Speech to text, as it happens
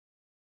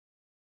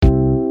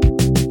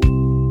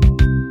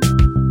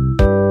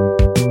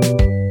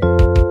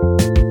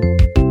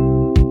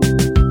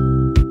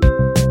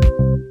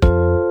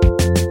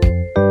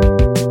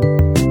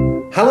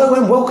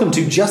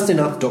Just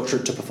Enough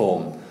Doctorate to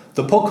Perform,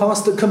 the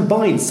podcast that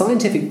combines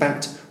scientific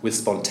fact with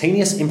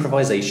spontaneous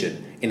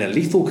improvisation in a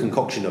lethal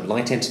concoction of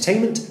light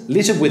entertainment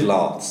littered with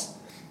laughs.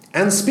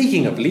 And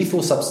speaking of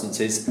lethal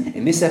substances,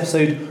 in this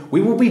episode we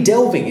will be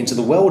delving into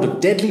the world of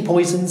deadly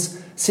poisons,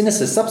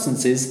 sinister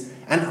substances,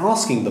 and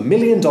asking the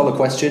million-dollar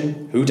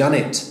question, who done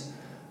it?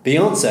 The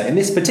answer in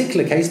this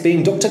particular case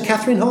being Dr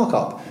Kathryn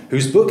Harkup,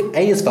 whose book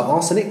A is for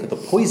Arsenic, The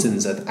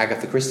Poisons of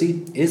Agatha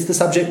Christie, is the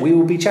subject we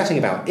will be chatting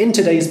about in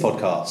today's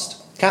podcast.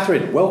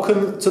 Kathryn,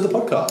 welcome to the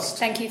podcast.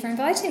 Thank you for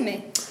inviting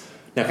me.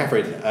 Now,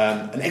 Kathryn,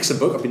 an excellent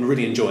book. I've been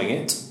really enjoying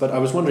it, but I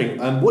was wondering,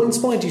 what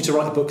inspired you to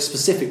write a book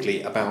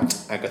specifically about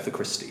Agatha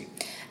Christie?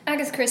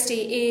 Agatha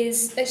Christie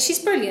is, she's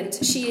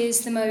brilliant. She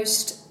is the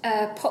most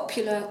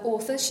popular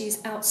author. She's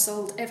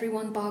outsold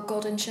everyone bar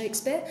God and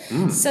Shakespeare.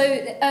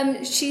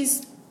 So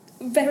she's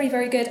very,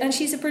 very good. And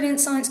she's a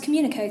brilliant science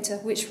communicator,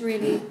 which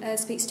really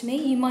speaks to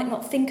me. You might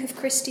not think of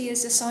Christie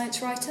as a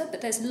science writer,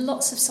 but there's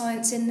lots of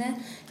science in there,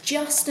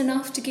 just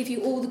enough to give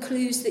you all the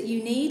clues that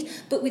you need,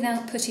 but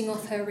without putting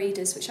off her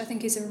readers, which I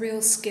think is a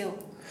real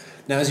skill.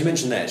 Now, as you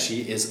mentioned there,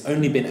 she has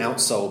only been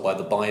outsold by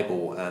the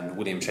Bible and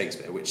William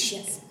Shakespeare, which,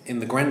 in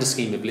the grander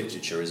scheme of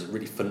literature, is a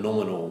really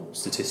phenomenal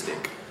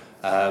statistic.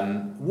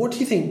 What do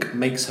you think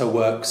makes her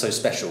work so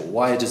special?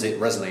 Why does it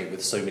resonate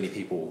with so many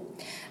people?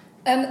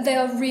 They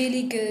are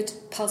really good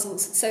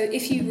puzzles. So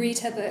if you read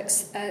her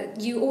books,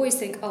 you always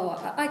think,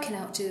 oh, I can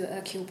outdo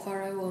Hercule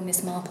Poirot or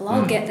Miss Marple.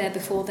 I'll get there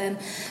before them.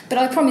 But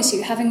I promise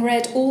you, having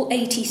read all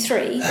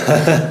 83,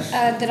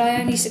 that I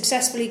only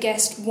successfully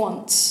guessed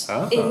once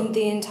in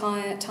the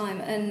entire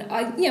time. And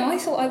I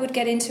thought I would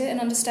get into it and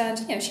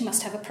understand, she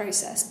must have a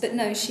process. But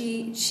no,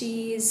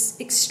 she is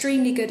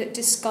extremely good at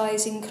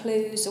disguising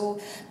clues or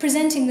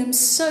presenting them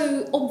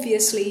so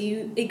obviously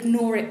you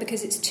ignore it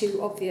because it's too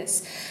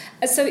obvious.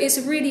 So it's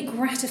a really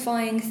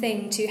gratifying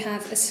thing to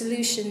have a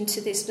solution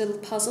to this little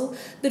puzzle,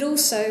 but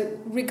also,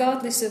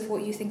 regardless of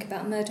what you think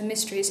about murder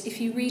mysteries,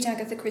 if you read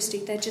Agatha Christie,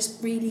 they're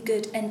just really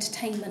good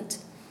entertainment.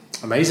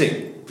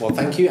 Amazing. Well,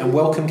 thank you and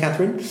welcome,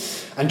 Kathryn.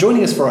 And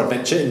joining us for our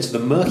adventure into the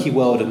murky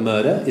world of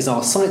murder is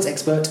our science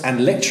expert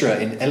and lecturer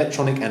in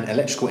electronic and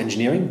electrical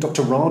engineering,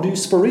 Dr Radu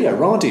Sporia.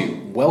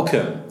 Radu,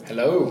 welcome.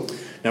 Hello.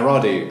 Now,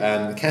 Radu,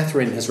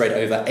 Kathryn has read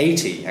over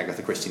 80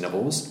 Agatha Christie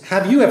novels.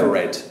 Have you ever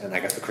read an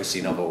Agatha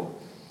Christie novel?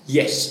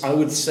 Yes, I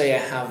would say I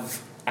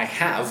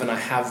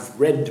have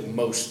read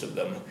most of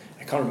them.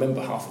 I can't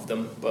remember half of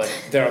them, but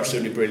they're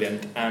absolutely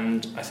brilliant.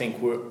 And I think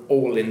we're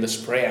all in the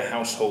Sporia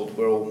household.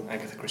 We're all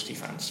Agatha Christie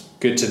fans.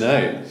 Good to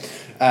know.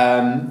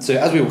 So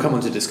as we will come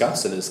on to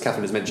discuss, and as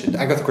Kathryn has mentioned,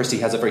 Agatha Christie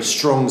has a very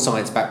strong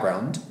science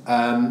background.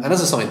 And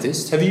as a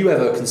scientist, have you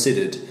ever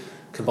considered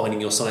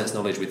combining your science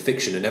knowledge with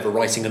fiction and ever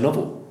writing a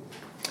novel?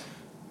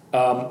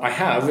 I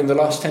have in the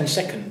last 10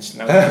 seconds.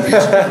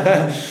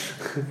 Now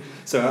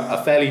So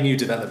a fairly new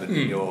development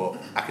in your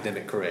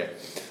academic career.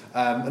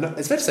 And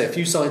it's fair to say a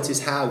few scientists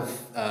have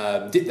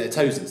dipped their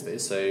toes into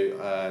this.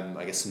 So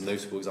I guess some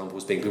notable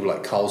examples being people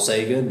like Carl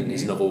Sagan and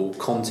his novel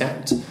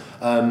Contact.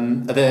 Are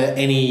there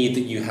any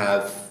that you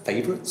have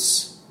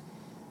favourites?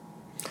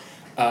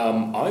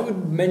 I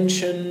would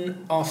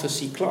mention Arthur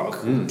C. Clarke,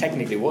 who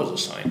technically was a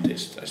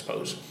scientist, I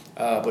suppose,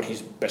 but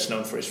he's best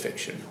known for his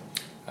fiction.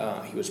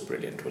 He was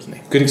brilliant, wasn't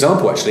he? Good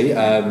example, actually.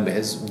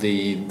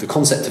 The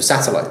concept of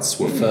satellites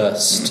were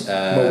first...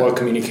 mobile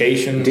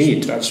communications,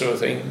 indeed, that sort of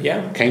thing,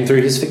 yeah. Came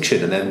through his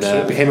fiction and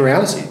then became a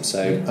reality.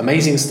 So,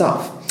 amazing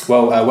stuff.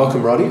 Well,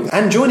 welcome, Radu.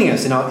 And joining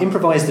us in our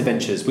improvised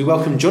adventures, we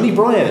welcome Johnny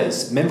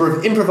Briers, member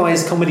of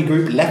improvised comedy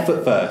group Left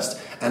Foot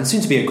First, and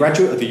soon to be a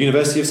graduate of the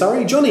University of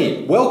Surrey.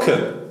 Johnny,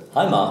 welcome.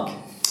 Hi, Mark.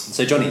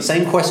 So, Johnny,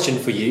 same question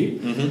for you.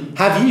 Mm-hmm.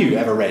 Have you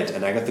ever read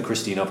an Agatha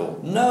Christie novel?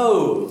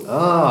 No.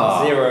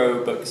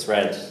 0 books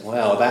read.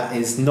 Well, that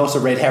is not a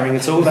red herring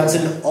at all. That's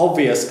an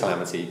obvious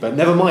calamity, but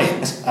never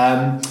mind.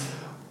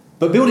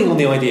 But building on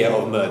the idea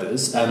of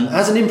murders,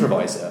 as an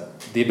improviser,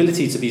 the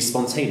ability to be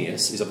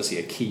spontaneous is obviously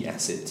a key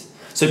asset.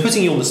 So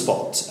putting you on the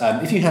spot,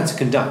 if you had to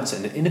conduct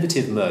an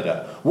innovative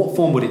murder, what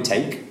form would it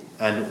take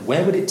and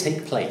where would it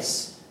take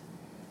place?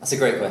 That's a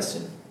great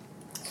question.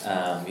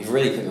 You've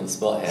really put me on the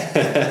spot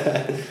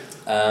here.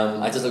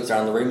 I just looked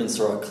around the room and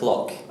saw a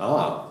clock.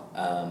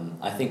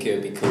 I think it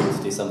would be cool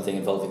to do something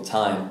involving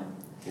time.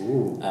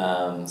 Ooh.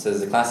 So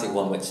there's a classic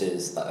one, which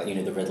is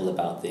the riddle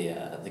about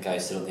the guy who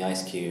stood on the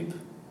ice cube.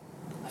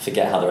 I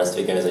forget how the rest of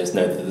it goes. I just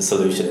know that the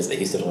solution is that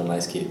he stood on an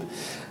ice cube.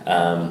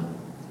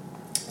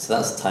 So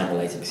that's time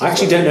related. I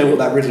actually don't know what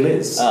that riddle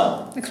is.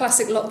 Oh, The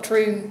classic locked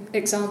room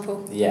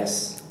example.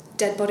 yes.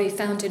 Dead body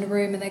found in a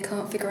room and they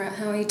can't figure out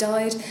how he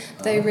died.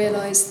 They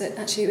realise that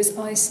actually it was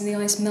ice and the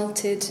ice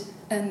melted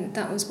and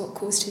that was what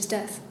caused his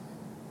death.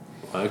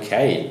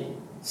 Okay,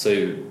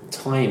 so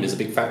time is a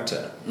big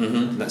factor.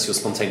 And that's your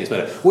spontaneous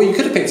murder. What you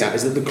could have picked out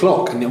is that the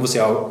clock, and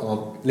obviously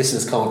our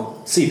listeners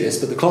can't see this,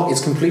 but the clock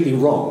is completely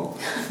wrong.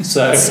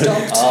 So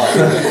Stopped.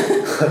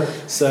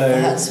 So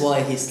That's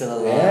why he's still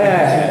alive.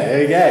 yeah,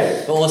 there you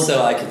go. But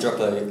also I could drop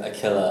a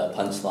killer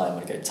punchline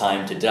where I go,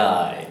 time to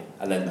die.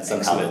 And then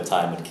somehow the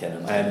time would kill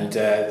him. And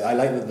I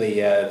like that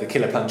the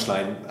killer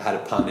punchline had a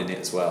pun in it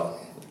as well.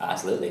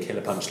 Absolutely.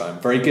 Killer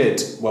punchline. Very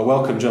good. Well,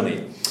 welcome,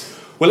 Johnny.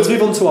 Well, let's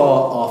move on to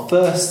our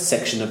first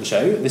section of the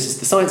show. This is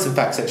the Science and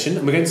Fact section,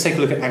 and we're going to take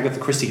a look at Agatha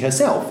Christie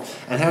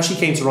herself and how she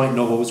came to write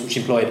novels which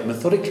employed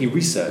methodically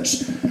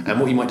researched and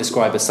what you might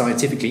describe as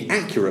scientifically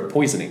accurate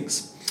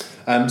poisonings.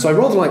 So I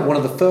rather like one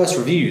of the first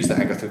reviews that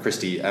Agatha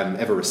Christie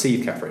ever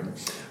received, Kathryn,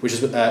 which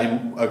is,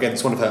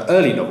 against one of her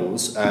early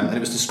novels, and it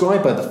was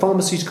described by the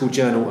Pharmaceutical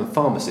Journal and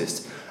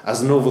Pharmacist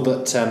as a novel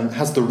that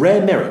has the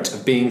rare merit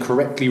of being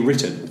correctly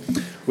written,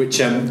 which,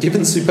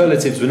 given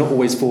superlatives were not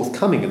always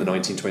forthcoming in the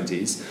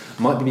 1920s,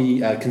 might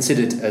be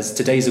considered as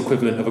today's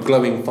equivalent of a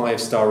glowing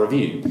 5-star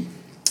review.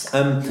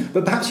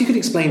 But perhaps you could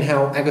explain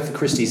how Agatha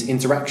Christie's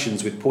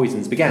interactions with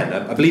poisons began.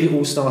 I believe it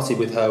all started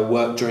with her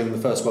work during the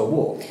First World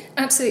War.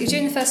 Absolutely.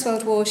 During the First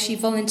World War, she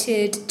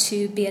volunteered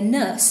to be a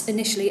nurse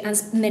initially,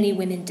 as many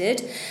women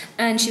did,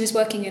 and she was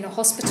working in a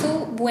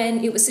hospital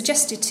when it was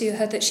suggested to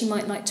her that she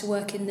might like to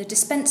work in the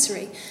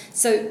dispensary,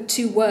 so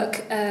to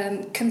work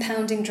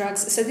compounding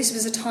drugs. So this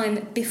was a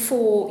time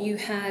before you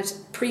had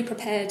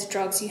pre-prepared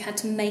drugs. You had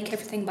to make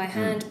everything by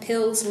hand,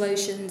 pills,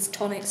 lotions,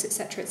 tonics,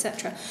 etc.,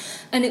 etc.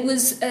 And it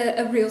was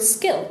a real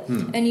skill,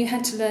 and you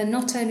had to learn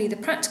not only the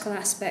practical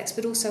aspects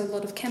but also a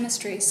lot of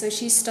chemistry. So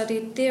she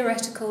studied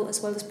theoretical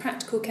as well as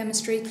practical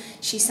chemistry.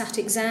 She sat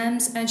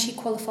exams and she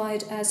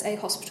qualified as a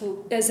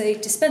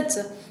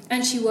dispenser,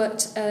 and she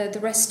worked the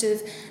rest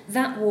of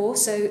that war,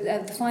 so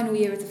the final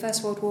year of the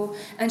First World War,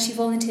 and she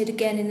volunteered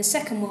again in the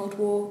Second World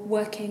War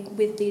working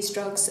with these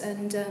drugs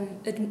and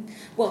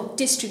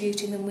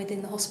distributing them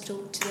within the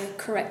hospital to the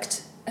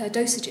correct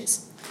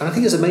dosages. And I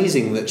think it's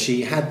amazing that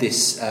she had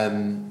this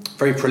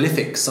very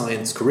prolific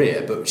science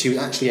career, but she was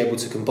actually able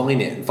to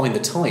combine it and find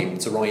the time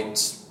to write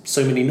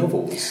so many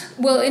novels.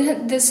 Well,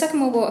 in the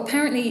Second World War,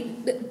 apparently,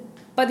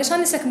 by the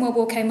time the Second World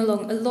War came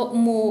along, a lot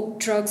more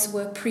drugs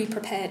were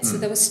pre-prepared, so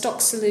there were stock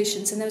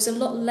solutions, and there was a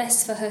lot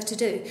less for her to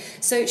do.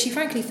 So she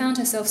frankly found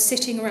herself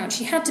sitting around.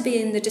 She had to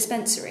be in the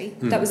dispensary.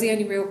 That was the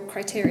only real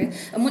criteria.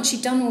 And once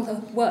she'd done all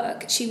her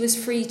work, she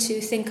was free to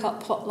think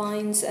up plot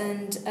lines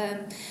and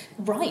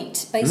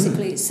write,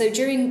 basically. So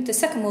during the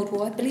Second World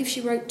War, I believe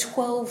she wrote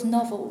 12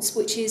 novels,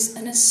 which is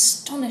an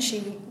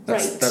astonishing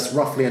rate. That's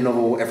roughly a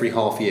novel every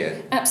half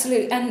year.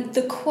 Absolutely. And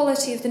the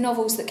quality of the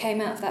novels that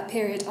came out of that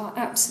period are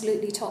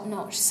absolutely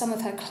top-notch. Some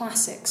of her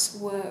classics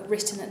were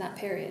written at that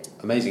period.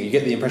 Amazing. You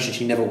get the impression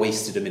she never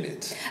wasted a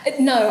minute.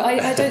 No,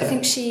 I don't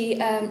think she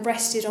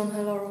rested on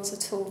her laurels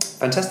at all.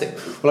 Fantastic.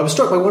 Well, I was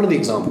struck by one of the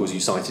examples you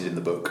cited in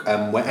the book,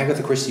 where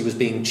Agatha Christie was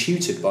being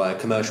tutored by a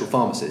commercial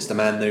pharmacist, a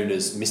man known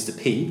as Mr.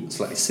 P,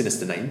 slightly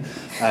sinister name,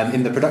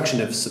 in the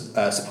production of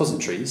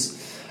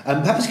suppositories.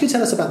 Perhaps you could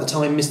tell us about the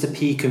time Mr.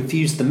 P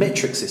confused the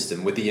metric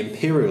system with the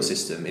imperial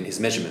system in his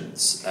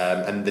measurements,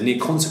 and the near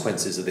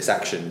consequences of this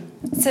action.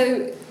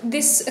 So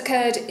this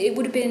occurred, it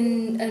would have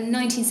been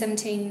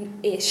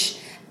 1917-ish,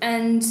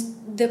 and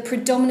the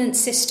predominant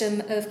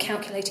system of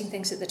calculating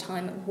things at the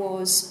time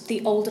was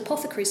the old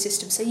apothecary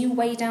system. So you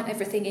weighed out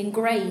everything in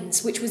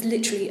grains, which was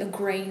literally a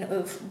grain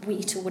of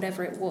wheat or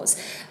whatever it was.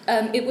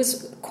 It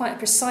was quite a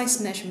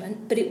precise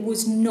measurement, but it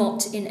was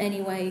not in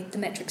any way the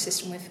metric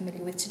system we're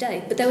familiar with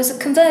today. But there was a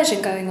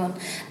conversion going on,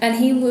 and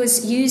he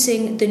was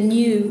using the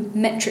new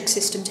metric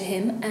system to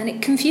him, and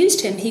it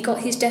confused him. He got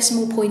his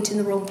decimal point in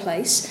the wrong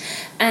place,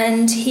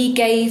 and he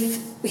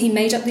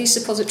made up these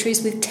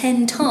suppositories with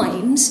 10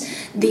 times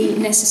the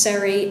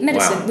necessary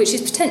medicine, which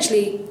is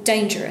potentially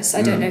dangerous.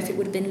 I don't know if it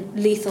would have been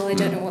lethal, I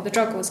don't know what the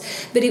drug was,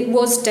 but it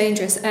was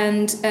dangerous.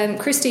 And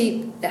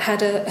Christie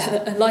had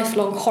a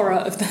lifelong horror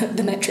of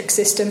the metric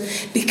system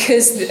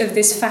because of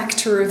this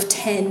factor of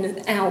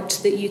 10 out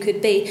that you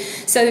could be.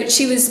 So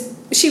she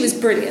was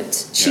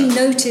brilliant. She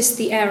noticed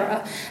the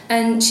error,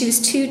 and she was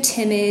too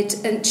timid,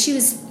 and she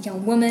was a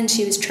young woman,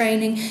 she was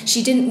training,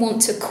 she didn't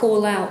want to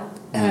call out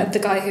the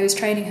guy who was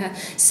training her,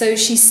 so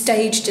she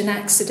staged an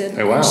accident.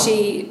 And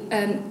she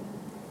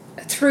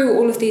threw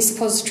all of these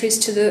suppositories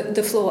to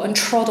the floor and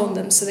trod on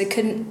them, so they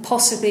couldn't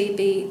possibly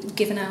be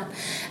given out,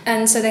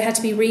 and so they had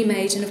to be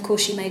remade, and of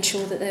course she made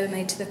sure that they were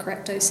made to the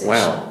correct dosage.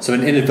 Wow, so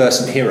an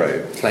inadvertent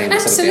hero playing the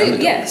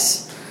absolutely,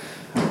 yes.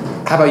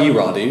 How about you,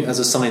 Radu? As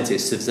a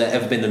scientist, has there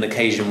ever been an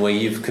occasion where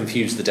you've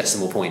confused the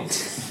decimal point?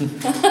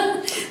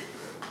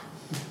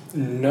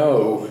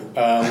 No,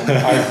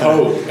 I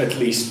hope at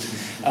least.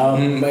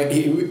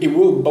 It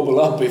will bubble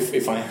up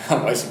if I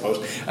am, I suppose.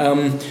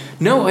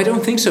 No, I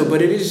don't think so.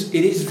 But it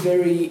is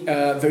very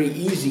very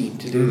easy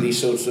to do these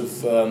sorts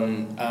of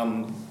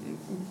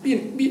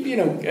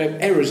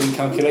errors in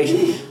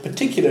calculation,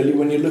 particularly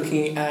when you're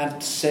looking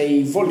at,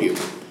 say, volume.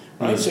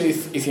 Right. So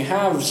if you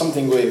have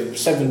something with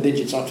 7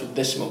 digits after the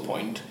decimal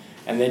point,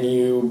 and then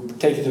you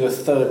take it to the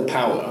third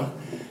power,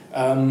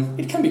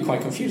 it can be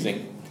quite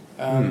confusing.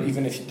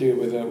 Even if you do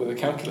it with a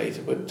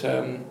calculator, but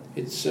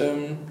it's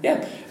and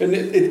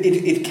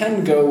it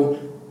can go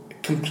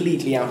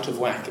completely out of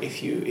whack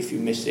if you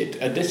miss it.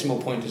 A decimal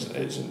point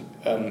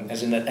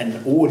as in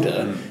an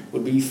order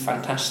would be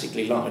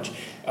fantastically large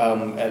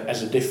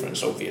as a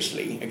difference,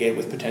 obviously, again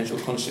with potential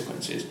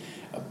consequences.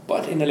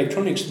 But in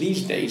electronics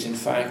these days, in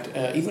fact,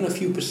 even a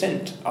few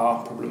percent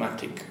are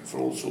problematic for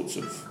all sorts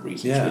of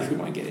reasons, which we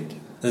might get into.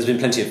 There's been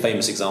plenty of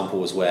famous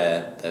examples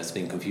where there's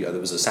been confusion.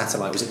 There was a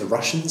satellite, was it the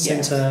Russians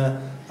sent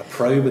a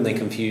probe and they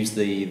confused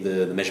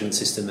the measurement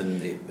system?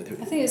 And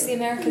I think it was the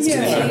Americans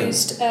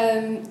confused.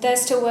 They're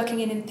still working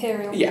in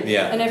imperial,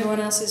 and everyone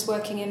else is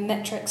working in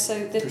metric,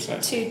 so the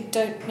two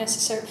don't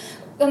necessarily...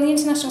 On the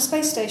International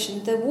Space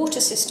Station, the water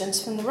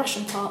systems from the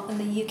Russian part and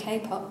the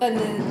UK part and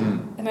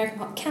the American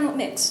part cannot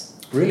mix.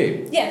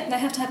 Really? Yeah, they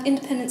have to have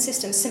independent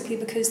systems simply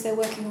because they're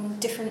working on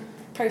different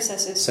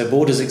processes. So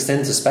borders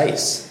extend to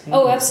space?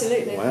 Oh,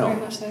 absolutely. Wow. Very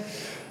much so.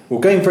 Well,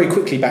 going very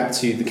quickly back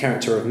to the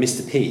character of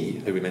Mr. P,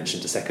 who we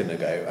mentioned a second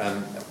ago,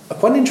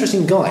 quite an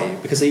interesting guy,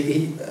 because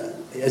he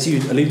as you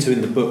allude to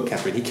in the book,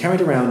 Kathryn, he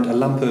carried around a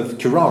lump of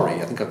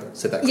curare. I think I've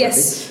said that correctly.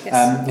 Yes.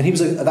 And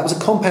that was a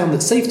compound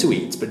that's safe to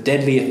eat, but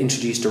deadly if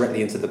introduced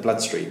directly into the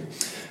bloodstream.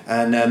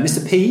 And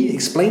Mr. P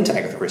explained to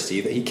Agatha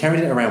Christie that he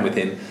carried it around with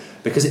him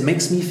because it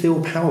makes me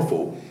feel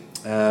powerful.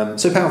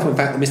 So powerful, in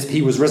fact, that Mr.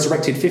 P was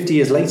resurrected 50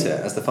 years later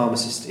as the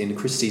pharmacist in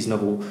Christie's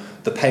novel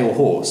The Pale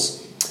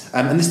Horse.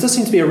 And this does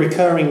seem to be a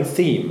recurring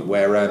theme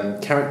where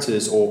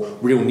characters or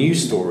real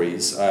news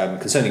stories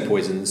concerning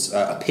poisons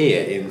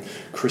appear in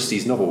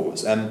Christie's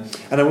novels. And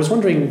I was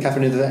wondering,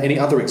 Kathryn, are there any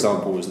other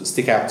examples that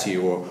stick out to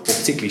you or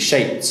particularly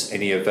shaped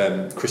any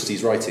of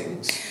Christie's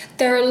writings?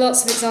 There are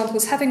lots of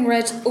examples. Having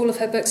read all of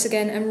her books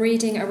again and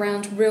reading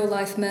around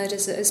real-life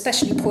murders,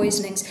 especially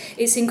poisonings,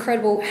 it's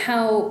incredible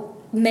how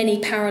many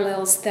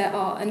parallels there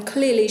are, and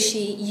clearly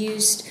she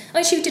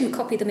didn't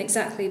copy them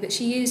exactly, but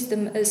she used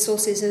them as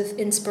sources of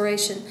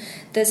inspiration.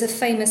 There's a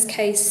famous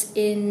case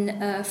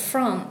in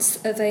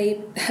France of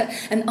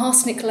an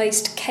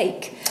arsenic-laced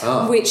cake,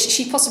 which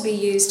she possibly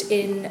used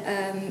in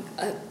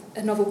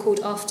a novel called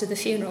After the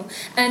Funeral,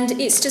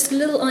 and it's just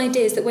little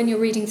ideas that when you're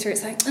reading through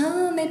it's like,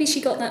 maybe she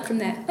got that from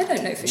there. I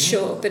don't know for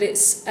sure, but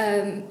it's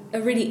a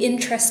really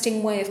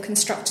interesting way of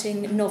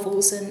constructing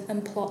novels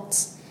and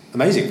plots.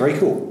 Amazing, very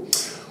cool.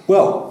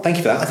 Well, thank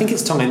you for that. I think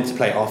it's time to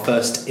play our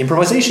first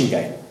improvisation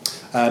game.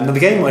 Now, the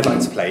game I'd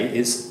like to play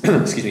is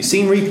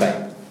scene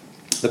replay.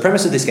 The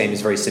premise of this game is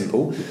very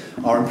simple.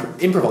 Our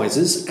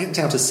improvisers act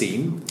out a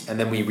scene, and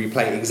then we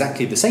replay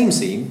exactly the same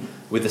scene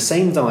with the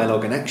same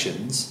dialogue and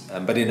actions,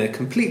 but in a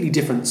completely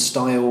different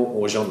style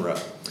or genre.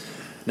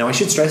 Now, I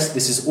should stress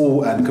this is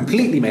all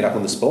completely made up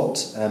on the spot.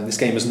 This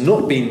game has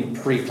not been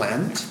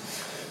pre-planned.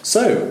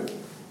 So,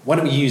 why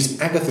don't we use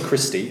Agatha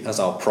Christie as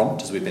our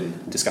prompt, as we've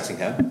been discussing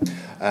her.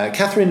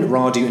 Kathryn,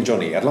 Radu and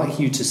Johnny, I'd like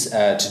you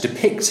to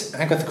depict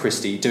Agatha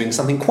Christie doing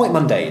something quite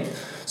mundane.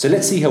 So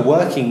let's see her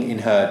working in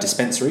her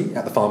dispensary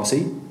at the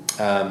pharmacy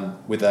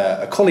with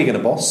a colleague and a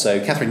boss.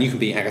 So Kathryn, you can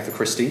be Agatha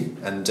Christie,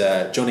 and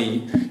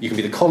Johnny, you can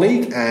be the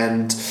colleague,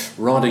 and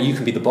Radu, you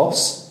can be the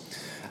boss.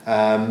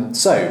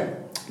 So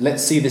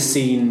let's see this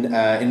scene in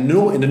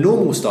a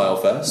normal style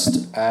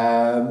first.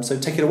 So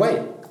take it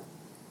away.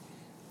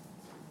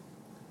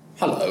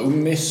 Hello,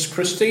 Miss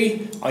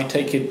Christie. I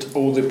take it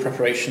all the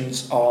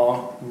preparations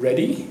are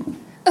ready?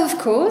 Of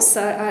course.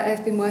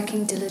 I've been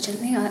working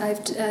diligently.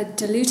 I've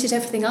diluted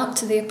everything up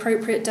to the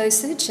appropriate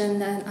dosage,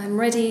 and I'm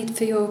ready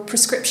for your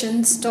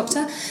prescriptions,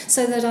 Doctor,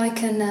 so that I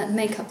can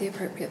make up the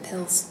appropriate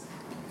pills.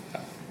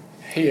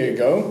 Here you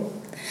go.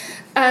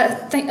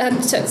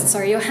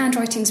 Sorry, your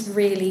handwriting's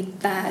really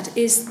bad.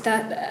 Is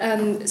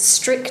that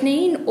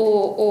strychnine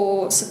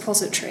or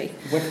suppository?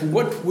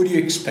 What would you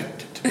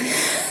expect it to be?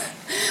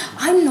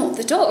 I'm not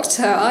the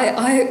doctor.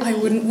 I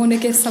wouldn't want to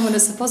give someone a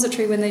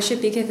suppository when they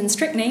should be given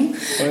strychnine.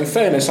 Well, in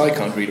fairness, I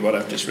can't read what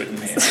I've just written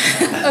here.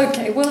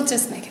 Okay, we'll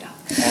just make it up.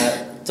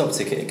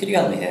 Doctor, could you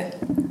help me here?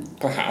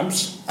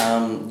 Perhaps.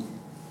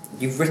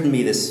 You've written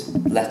me this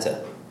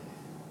letter.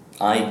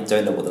 I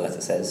don't know what the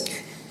letter says.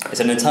 It's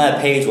an entire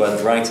page worth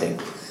of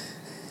writing.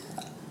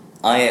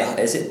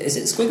 Is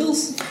it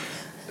squiggles?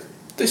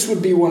 This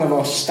would be one of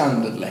our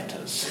standard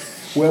letters,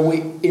 where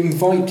we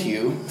invite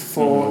you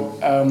for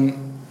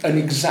an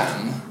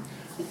exam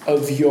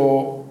of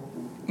your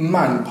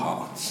man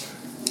parts.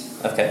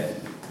 Okay.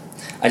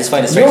 I just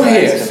find it strange. You're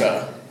here,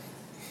 sir.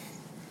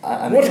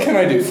 What can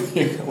I do for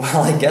you?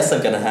 Well, I guess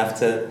I'm going to have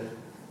to...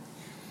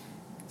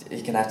 You're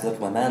going to have to look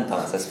at my man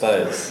parts, I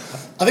suppose.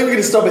 I think we're going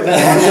to stop it there.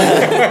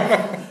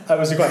 That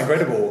was quite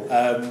incredible.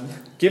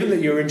 Given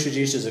that you were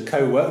introduced as a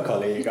co-work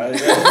colleague,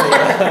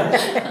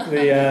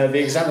 the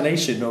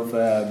examination of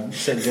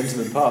certain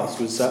gentlemen parts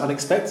was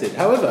unexpected.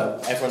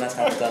 However... Everyone has to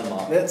have it done,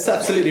 Mark. That's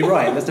absolutely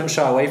right. Let's not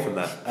shy away from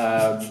that.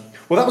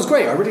 Well, that was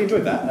great. I really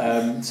enjoyed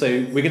that. So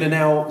we're going to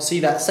now see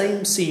that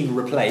same scene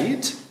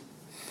replayed,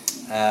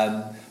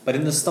 but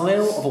in the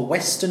style of a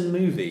Western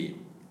movie.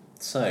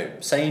 So,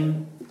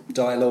 same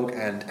dialogue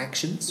and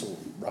actions, or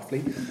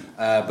roughly,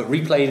 but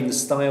replayed in the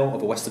style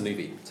of a Western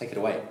movie. Take it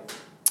away.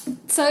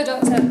 So,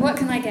 Doctor, what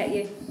can I get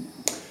you?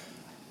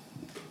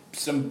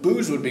 Some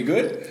booze would be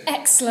good.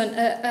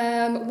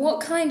 Excellent.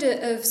 What kind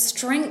of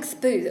strength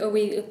booze? Are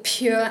we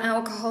pure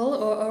alcohol,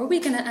 or are we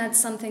going to add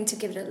something to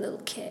give it a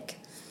little kick?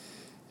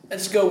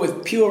 Let's go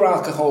with pure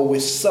alcohol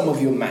with some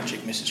of your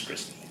magic, Mrs.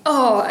 Christie.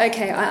 Oh,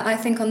 okay. I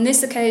think on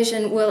this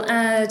occasion we'll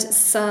add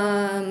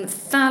some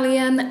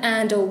thallium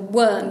and a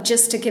worm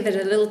just to give it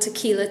a little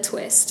tequila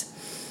twist.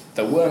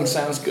 The worm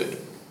sounds good.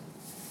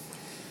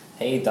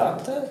 Hey,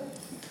 Doctor.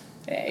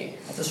 Hey.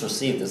 I just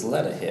received this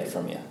letter here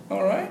from you.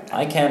 All right.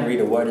 I can't read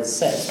a word it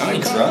says. Were I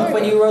you can't drunk either.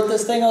 when you wrote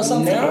this thing or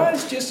something? No,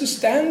 it's just a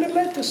standard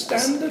letter,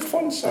 standard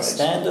font A size.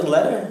 standard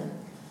letter?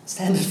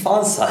 Standard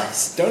font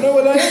size? Don't know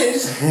what that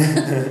is.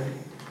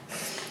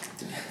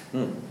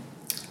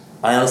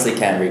 I honestly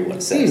can't read what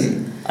it says.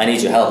 I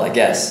need your help, I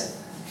guess.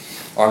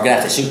 Or I'm going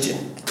to have to shoot you.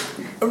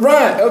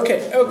 Right,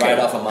 okay. Right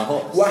off on my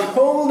horse. Well,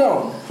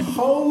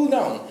 hold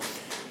on.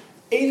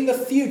 In the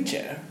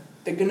future,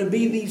 there are going to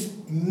be these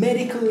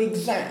medical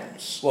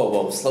exams.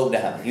 Whoa, slow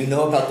down. You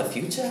know about the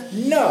future?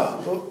 No,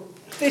 well,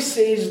 this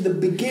is the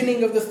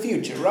beginning of the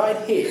future,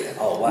 right here.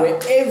 Oh, wow. Where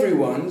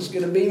everyone's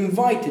going to be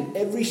invited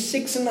every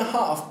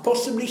 6.5,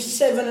 possibly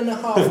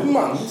 7.5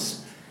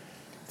 months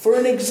for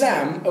an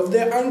exam of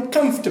their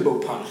uncomfortable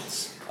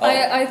parts. Oh.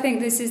 I think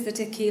this is the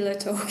tequila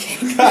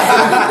talking.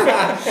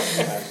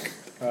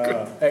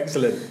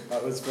 Excellent.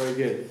 That was very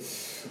good.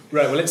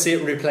 Right, well, let's see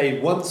it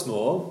replayed once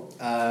more.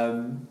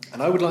 And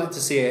I would like to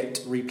see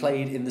it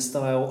replayed in the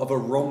style of a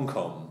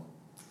rom-com.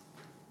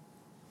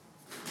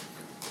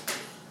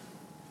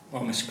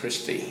 Oh, Miss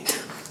Christie.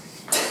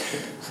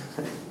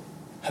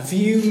 Have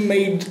you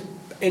made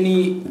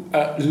any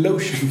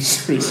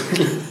lotions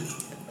recently?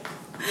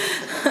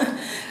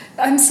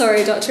 I'm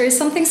sorry, Doctor. Is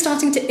something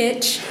starting to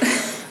itch?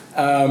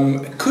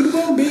 Could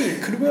well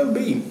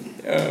be.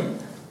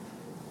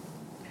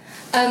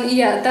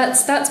 Yeah,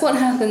 that's what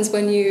happens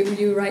when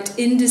you write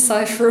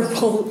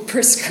indecipherable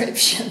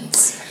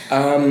prescriptions.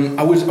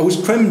 I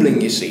was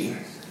trembling, you see,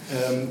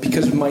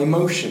 because of my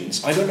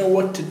emotions. I don't know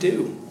what to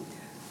do.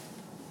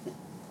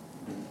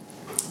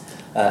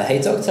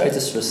 Hey, Doctor, I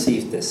just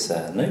received this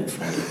note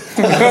from you.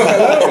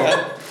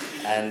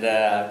 And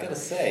I've got to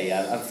say,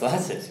 I'm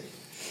flattered.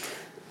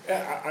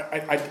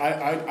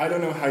 I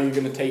don't know how you're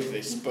going to take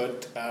this,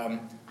 but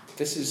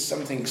this is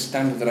something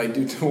standard that I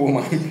do to all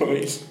my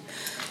employees.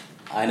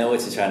 I know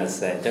what you're trying to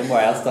say. Don't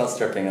worry, I'll start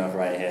stripping off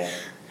right here.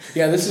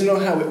 Yeah, this is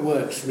not how it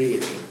works,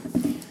 really.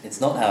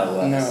 It's not how it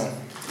works. No.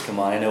 Come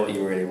on, I know what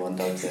you really want,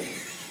 Doctor.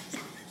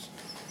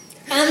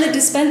 And the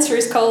dispenser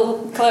is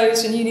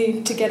closed and you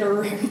need to get a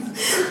room.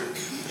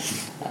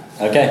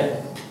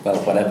 Okay, well,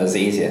 whatever's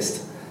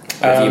easiest.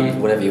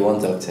 Whatever you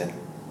want, Doctor.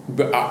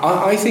 But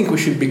I think we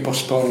should be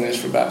postponing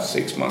this for about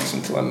 6 months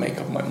until I make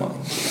up my mind.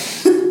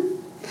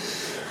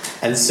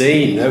 And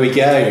see, there we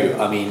go.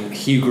 I mean,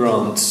 Hugh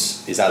Grant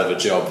is out of a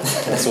job.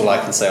 That's all I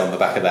can say on the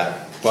back of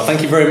that. Well,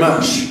 thank you very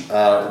much,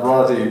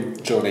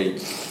 Radu, Johnny,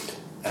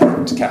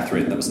 and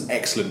Kathryn. That was an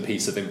excellent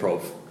piece of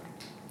improv.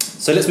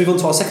 So let's move on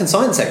to our second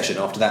science section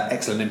after that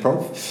excellent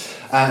improv.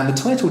 And the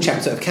title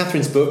chapter of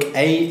Kathryn's book,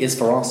 A is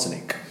for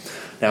Arsenic.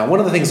 Now, one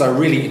of the things I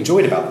really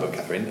enjoyed about the book,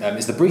 Kathryn,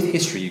 is the brief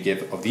history you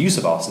give of the use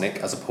of arsenic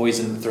as a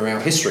poison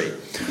throughout history.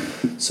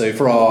 So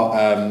for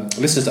our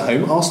listeners at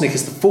home, arsenic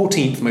is the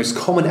 14th most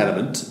common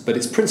element, but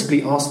it's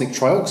principally arsenic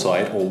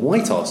trioxide, or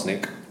white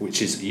arsenic, which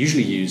is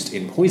usually used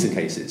in poison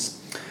cases.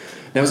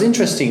 Now, it's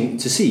interesting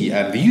to see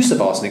the use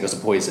of arsenic as a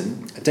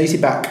poison dated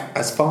back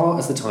as far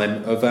as the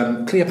time of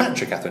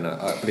Cleopatra, Kathryn.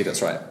 I believe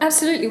that's right.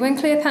 Absolutely. When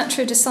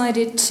Cleopatra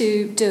decided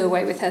to do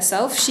away with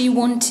herself, she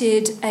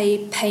wanted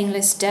a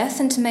painless death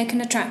and to make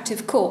an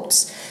attractive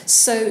corpse.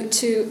 So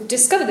to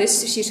discover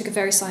this, she took a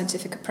very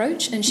scientific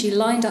approach and she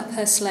lined up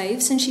her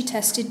slaves and she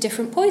tested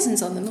different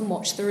poisons on them and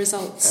watched the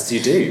results. As you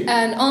do.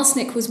 And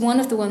arsenic was one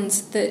of the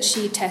ones that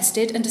she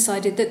tested and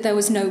decided that there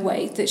was no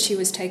way that she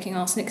was taking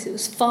arsenic because it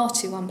was far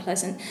too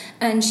unpleasant.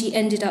 And she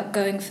ended up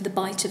going for the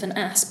bite of an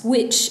asp,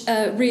 which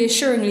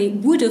reassuringly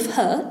would have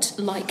hurt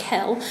like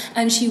hell,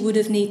 and she would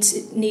have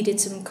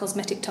needed some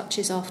cosmetic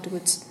touches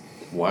afterwards.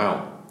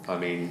 Wow. I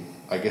mean,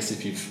 I guess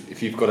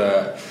if you've got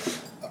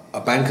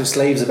a bank of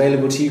slaves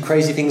available to you,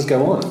 crazy things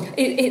go on.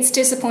 It's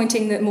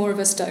disappointing that more of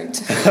us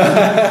don't.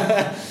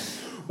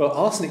 Well,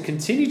 arsenic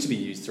continued to be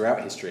used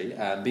throughout history,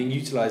 being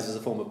utilised as a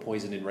form of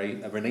poison in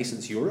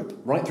Renaissance Europe,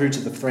 right through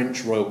to the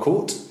French royal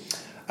court.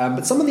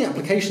 But some of the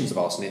applications of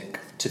arsenic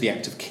to the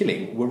act of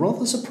killing were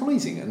rather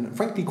surprising and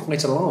frankly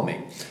quite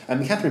alarming.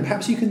 Kathryn,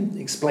 perhaps you can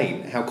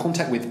explain how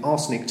contact with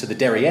arsenic to the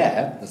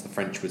derriere, as the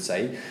French would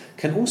say,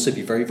 can also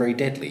be very, very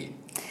deadly.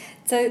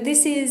 So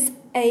this is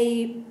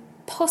a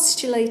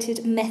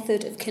postulated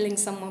method of killing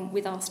someone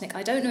with arsenic.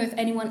 I don't know if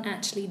anyone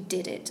actually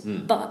did it,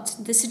 but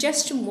the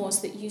suggestion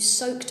was that you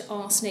soaked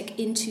arsenic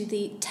into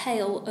the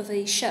tail of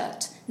a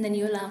shirt and then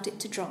you allowed it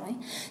to dry,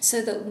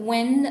 so that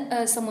when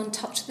someone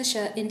touched the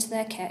shirt into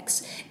their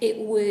kecks, it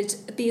would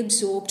be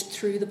absorbed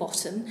through the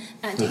bottom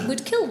and it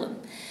would kill them.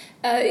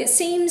 It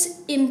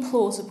seems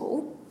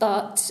implausible,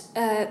 but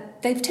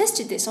they've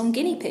tested this on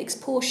guinea pigs,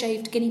 poor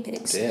shaved guinea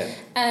pigs,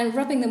 and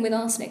rubbing them with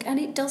arsenic, and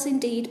it does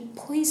indeed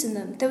poison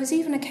them. There was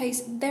even a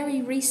case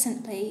very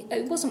recently,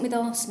 it wasn't with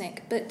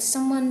arsenic, but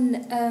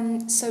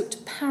someone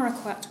soaked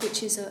paraquat,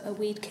 which is a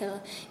weed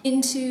killer,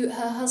 into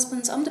her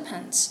husband's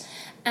underpants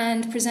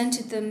and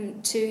presented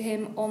them to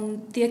him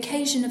on the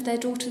occasion of their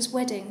daughter's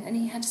wedding, and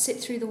he had to sit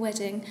through the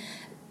wedding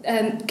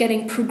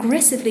getting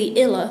progressively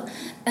iller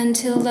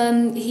until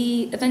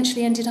he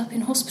eventually ended up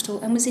in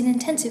hospital and was in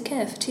intensive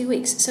care for 2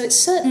 weeks. So it's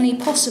certainly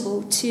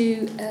possible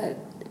to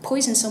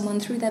poison someone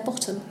through their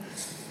bottom.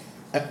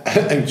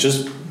 And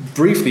just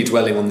briefly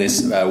dwelling on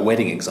this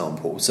wedding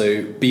example,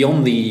 so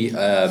beyond the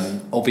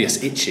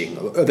obvious itching,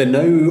 are there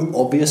no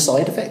obvious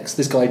side effects?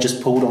 This guy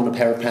just pulled on a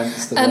pair of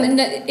pants?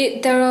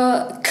 There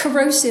are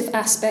corrosive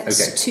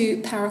aspects to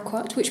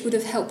paraquat, which would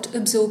have helped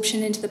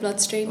absorption into the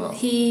bloodstream. Oh.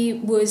 He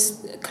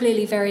was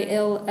clearly very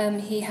ill.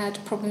 He had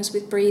problems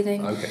with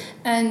breathing. Okay.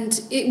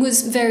 And it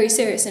was very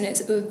serious, and it's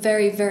a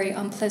very, very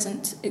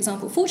unpleasant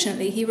example.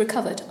 Fortunately, he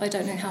recovered. I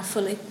don't know how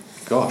fully.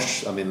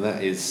 Gosh, I mean,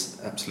 that is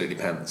absolutely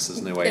pants.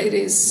 There's no way it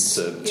is,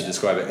 to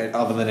describe it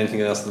other than anything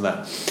else than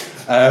that.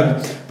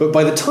 But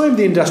by the time of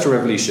the Industrial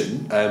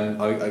Revolution,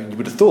 I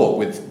would have thought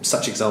with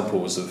such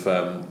examples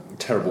of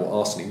terrible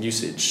arsenic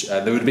usage,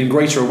 there would have been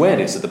greater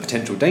awareness of the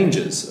potential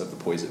dangers of the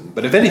poison.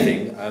 But if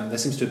anything, there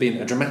seems to have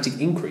been a dramatic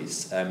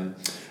increase.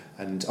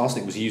 And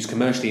arsenic was used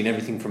commercially in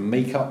everything from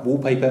makeup,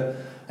 wallpaper,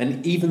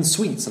 and even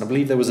sweets. And I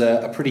believe there was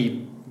a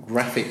pretty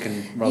graphic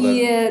and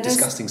rather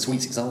disgusting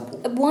sweets example.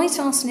 White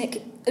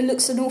arsenic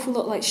looks an awful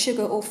lot like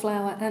sugar or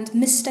flour, and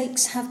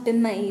mistakes have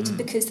been made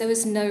because there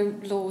was no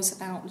laws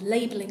about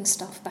labelling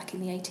stuff back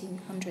in the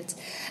 1800s.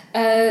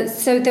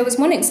 So there was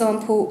one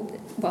example,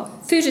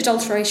 food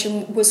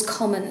adulteration was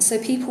common, so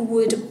people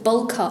would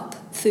bulk up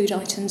food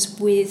items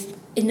with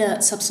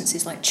inert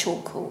substances like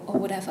chalk or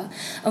whatever.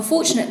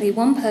 Unfortunately,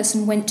 one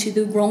person went to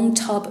the wrong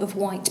tub of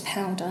white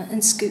powder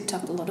and scooped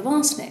up a lot of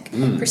arsenic,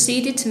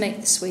 proceeded to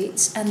make the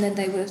sweets, and then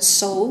they were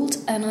sold,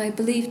 and I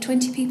believe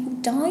 20 people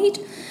died.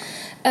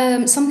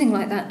 Something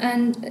like that.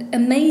 And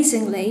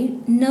amazingly,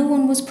 no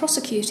one was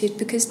prosecuted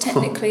because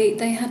technically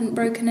they hadn't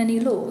broken any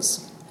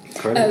laws.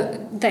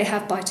 They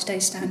have by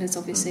today's standards,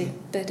 obviously,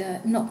 but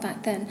not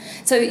back then.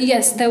 So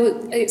yes,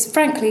 it's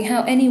frankly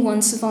how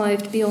anyone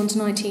survived beyond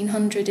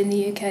 1900 in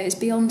the UK is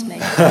beyond me.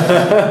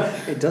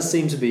 It does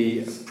seem to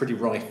be pretty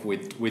rife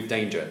with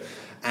danger,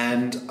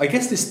 and I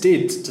guess this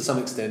did to some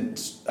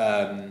extent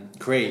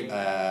create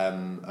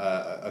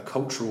a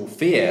cultural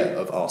fear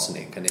of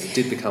arsenic, and it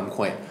did become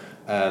quite.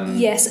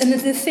 Yes, and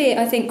the fear,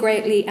 I think,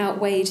 greatly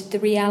outweighed the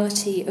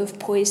reality of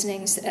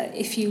poisonings.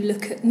 If you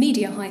look at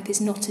media hype,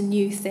 is not a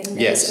new thing.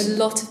 There's a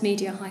lot of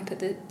media hype at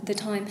the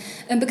time.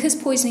 And because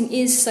poisoning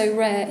is so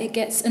rare, it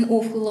gets an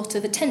awful lot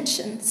of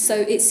attention. So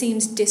it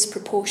seems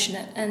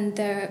disproportionate. And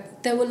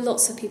there were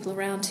lots of people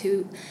around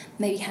who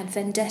maybe had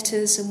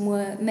vendettas and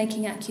were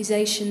making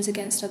accusations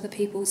against other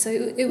people. So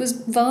it was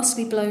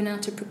vastly blown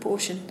out of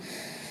proportion.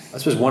 I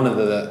suppose one of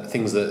the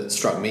things that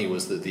struck me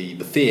was that the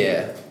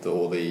fear,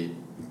 or the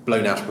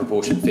blown out of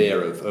proportion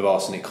fear of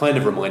arsenic kind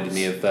of reminded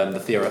me of the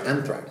fear of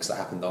anthrax that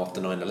happened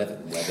after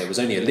 9/11, where there was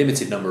only a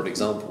limited number of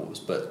examples,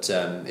 but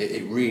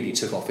it really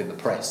took off in the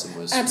press and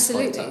was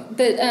absolutely.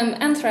 But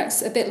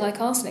anthrax, a bit like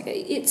arsenic,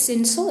 it's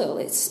in soil.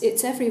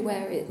 It's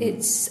everywhere.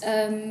 It's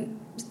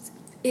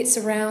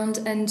around,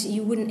 and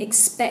you wouldn't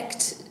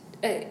expect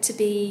to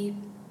be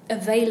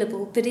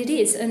available, but it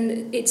is,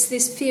 and it's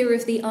this fear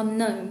of the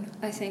unknown.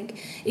 I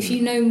think if you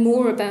know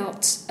more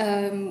about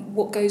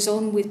what goes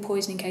on with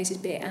poisoning cases,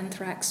 be it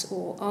anthrax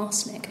or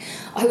arsenic,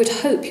 I would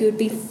hope you would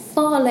be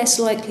far less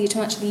likely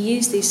to actually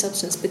use these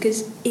substances,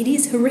 because it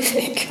is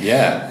horrific.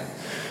 Yeah.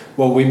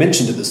 Well, we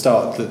mentioned at the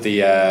start that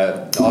the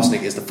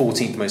arsenic is the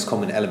 14th most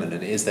common element,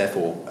 and it is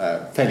therefore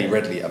fairly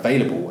readily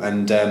available.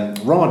 And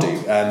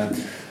Radu,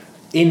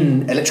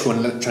 in electrical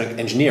and electronic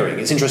engineering,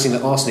 it's interesting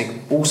that arsenic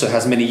also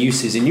has many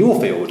uses in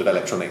your field of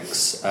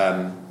electronics,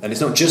 and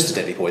it's not just a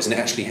deadly poison, it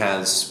actually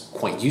has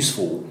quite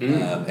useful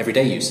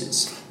everyday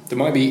uses. There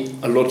might be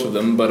a lot of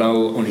them, but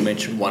I'll only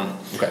mention one.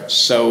 Okay.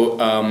 So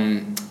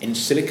in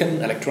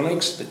silicon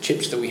electronics, the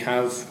chips that we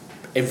have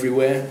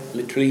everywhere,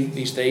 literally,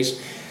 these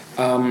days,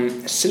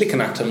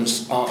 silicon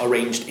atoms are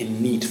arranged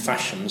in neat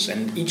fashions,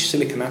 and each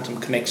silicon atom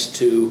connects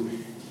to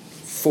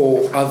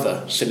 4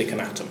 other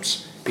silicon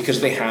atoms,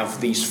 because they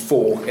have these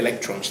 4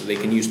 electrons that they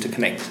can use to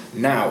connect.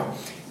 Now,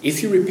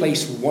 if you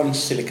replace one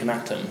silicon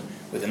atom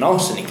with an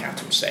arsenic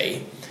atom,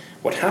 say,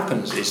 what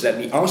happens is that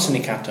the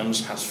arsenic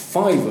atoms has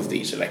 5 of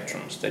these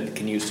electrons that it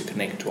can use to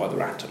connect to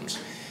other atoms.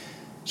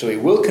 So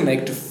it will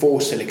connect to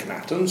 4 silicon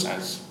atoms,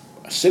 as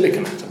a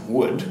silicon atom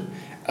would,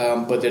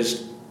 but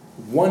there's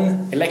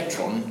 1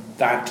 electron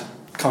that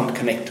can't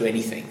connect to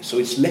anything. So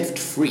it's left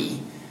free,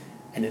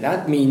 and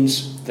that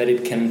means that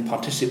it can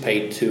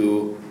participate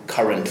to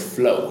current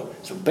flow.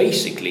 So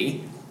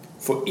basically,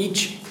 for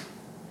each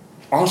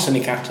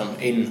arsenic atom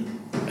in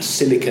a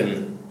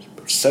silicon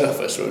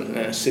surface or in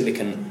a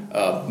silicon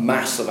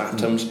mass of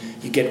atoms,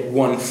 you get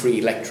 1 free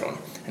electron.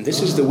 And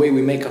this is the way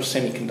we make our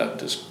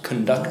semiconductors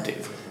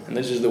conductive. and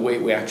this is the way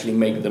we actually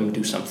make them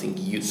do something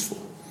useful.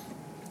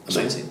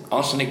 Amazing. So,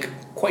 arsenic,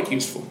 quite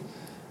useful.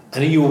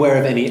 And are you aware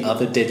of any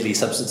other deadly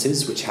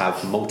substances which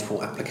have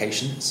multiple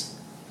applications?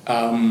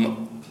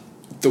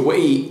 The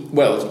way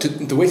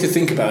to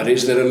think about it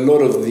is that a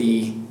lot of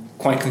the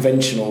quite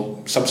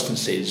conventional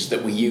substances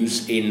that we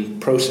use in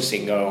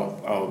processing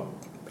our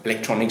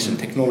electronics and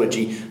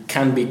technology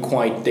can be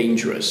quite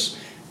dangerous.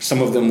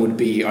 Some of them would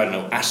be,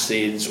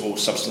 acids or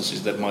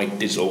substances that might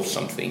dissolve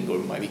something or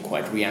might be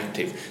quite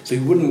reactive. So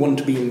you wouldn't want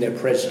to be in their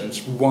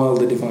presence while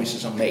the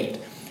devices are made.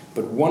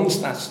 But once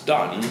that's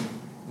done,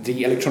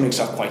 the electronics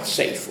are quite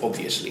safe,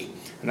 obviously.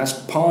 And that's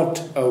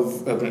partly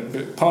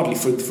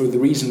for the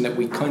reason that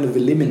we kind of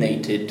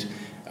eliminated,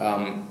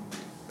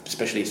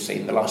 especially say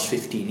in the last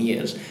 15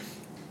 years,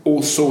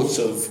 all sorts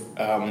of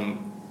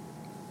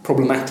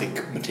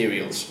problematic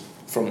materials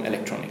from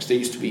electronics. There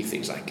used to be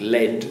things like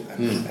lead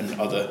and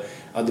other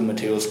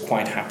materials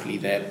quite happily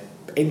there.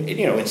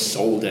 It's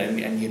solder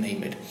and you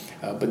name it.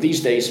 But these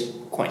days,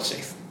 quite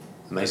safe.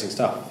 Amazing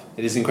stuff.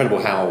 It is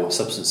incredible how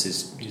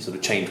substances sort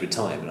of change with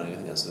time, and I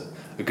think that's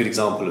a good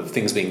example of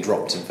things being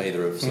dropped in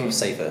favour of sort of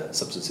safer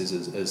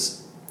substances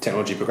as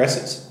technology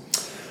progresses.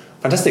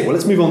 Fantastic. Well,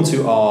 let's move on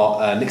to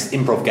our next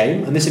improv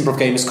game, and this improv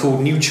game is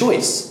called New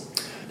Choice.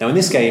 Now, in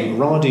this game,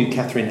 Radu,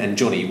 Kathryn and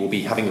Johnny will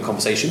be having a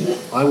conversation.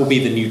 I will be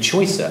the new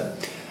choicer,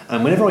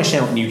 and whenever I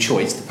shout new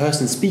choice, the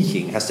person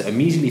speaking has to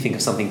immediately think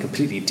of something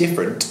completely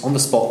different on the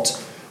spot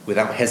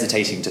without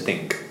hesitating to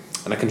think.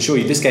 And I can assure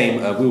you this game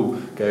will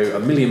go a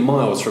million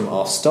miles from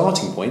our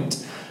starting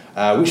point,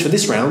 which for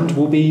this round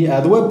will be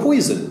the word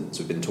poison.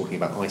 So we've been talking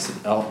about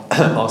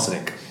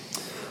arsenic.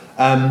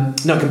 Now,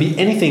 it can be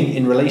anything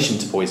in relation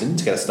to poison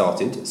to get us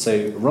started.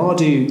 So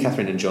Radu,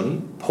 Kathryn and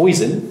Johnny,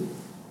 poison,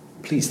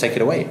 please take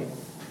it away.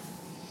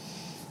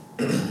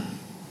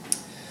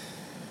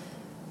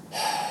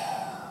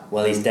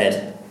 Well, he's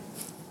dead.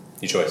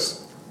 Your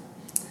choice.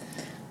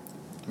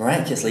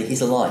 Miraculously,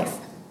 he's alive.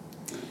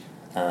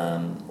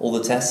 All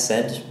the tests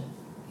said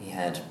he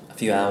had a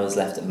few hours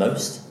left at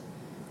most,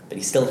 but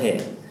he's still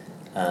here.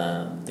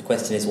 The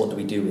question is, what do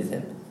we do with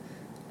him?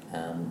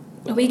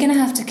 Are we going to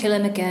have to kill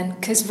him again?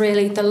 Because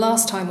really, the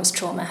last time was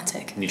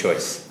traumatic. New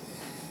choice.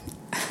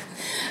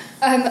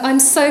 I'm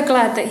so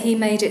glad that he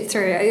made it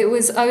through.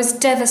 I was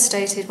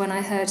devastated when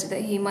I heard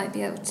that he might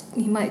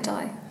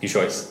die. Your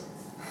choice.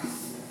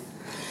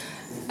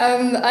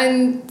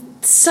 I'm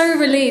so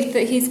relieved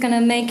that he's going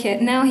to make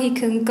it. Now he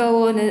can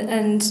go on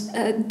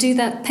and do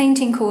that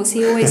painting course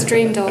he always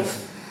dreamed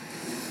of.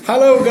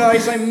 Hello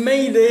guys, I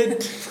made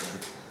it!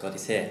 God,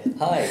 he's here.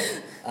 Hi.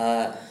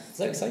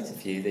 So excited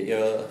for you that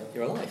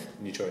you're alive.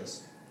 New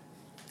choice.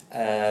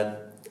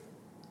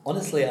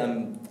 Honestly,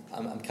 I'm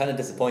kind of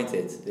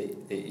disappointed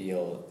that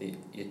you're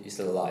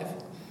still alive.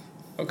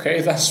 Okay,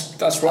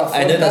 that's rough.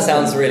 I know that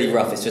sounds really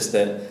rough. It's just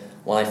that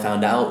when I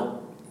found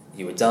out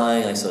you were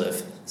dying, I sort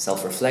of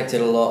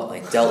self-reflected a lot. I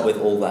dealt with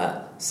all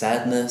that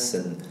sadness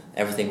and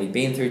everything we'd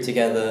been through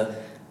together.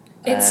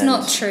 It's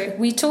not true.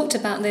 We talked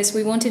about this.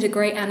 We wanted a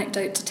great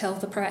anecdote to tell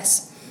the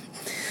press.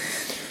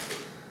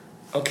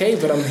 Okay,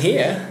 but I'm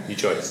here. New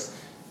choice.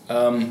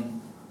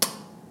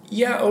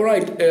 Yeah, all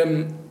right.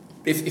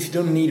 If you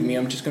don't need me,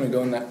 I'm just going to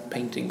go on that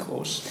painting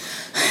course.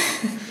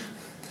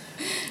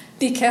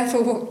 Be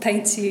careful what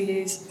paints you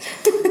use.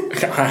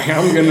 I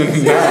am going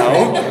to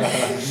now.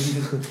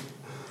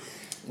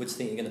 Which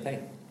thing are you going to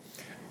paint?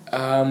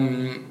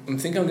 I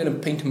think I'm going to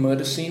paint a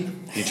murder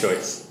scene. New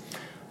choice.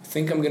 I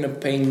think I'm going to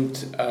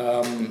paint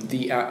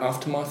the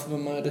aftermath of a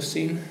murder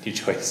scene. New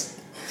choice.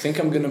 I think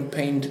I'm going to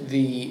paint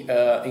the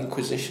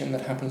inquisition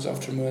that happens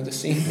after a murder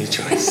scene. New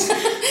choice.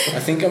 I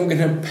think I'm going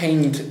to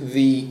paint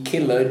the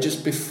killer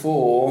just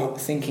before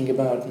thinking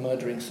about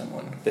murdering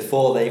someone.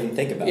 Before they even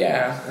think about it?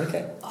 Yeah.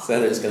 Okay. So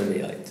they're just going to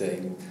be like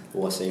doing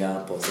washing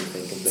up or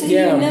something. So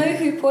you know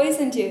who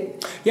poisoned you?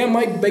 Yeah, I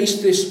might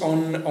base this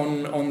on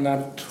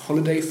that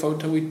holiday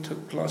photo we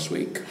took last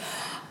week.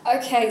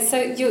 Okay, so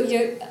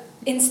you're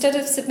instead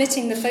of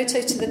submitting the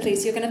photo to the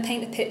police, you're going to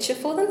paint a picture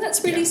for them?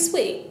 That's really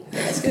sweet.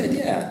 Yeah, that's good,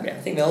 yeah. I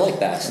think they'll like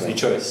that. New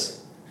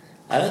choice.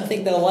 I don't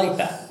think they'll like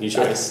that. New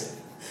choice.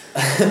 I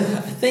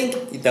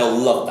think they'll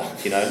love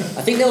that, you know.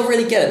 I think they'll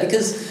really get it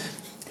because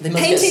they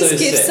must Paintings get so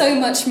give sick. so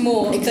much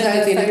more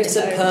Exactly, than a it's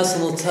a photo.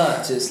 personal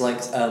touch. It's like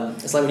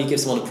when you give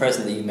someone a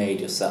present that you made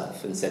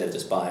yourself instead of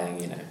just buying,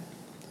 you know,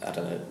 I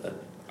don't know.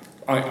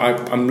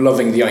 I'm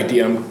loving the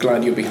idea. I'm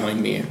glad you're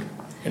behind me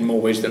in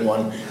more ways than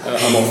one.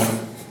 I'm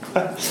off.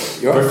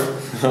 You're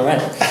off. All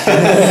right.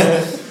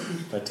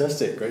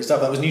 Fantastic, great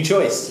stuff. That was New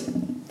Choice.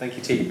 Thank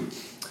you, team.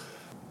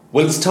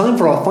 Well, it's time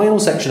for our final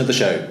section of the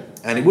show,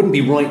 and it wouldn't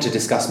be right to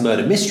discuss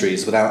murder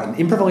mysteries without an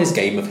improvised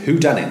game of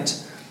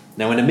whodunit.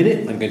 Now, in a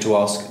minute, I'm going to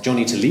ask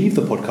Johnny to leave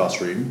the podcast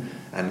room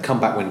and come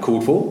back when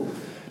called for.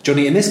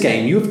 Johnny, in this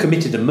game, you have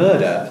committed a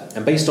murder,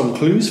 and based on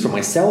clues from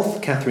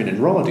myself, Kathryn and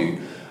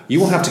Radu, you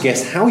will have to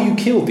guess how you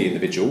killed the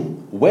individual,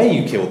 where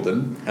you killed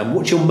them, and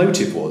what your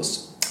motive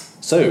was.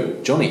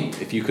 So, Johnny,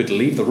 if you could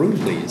leave the room,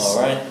 please.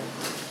 All right.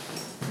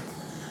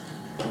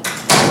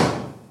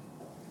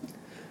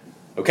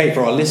 Okay,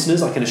 for our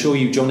listeners, I can assure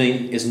you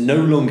Johnny is no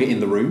longer in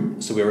the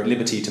room, so we're at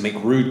liberty to make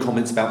rude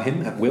comments about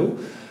him at will.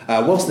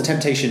 Whilst the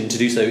temptation to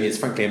do so is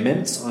frankly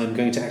immense, I'm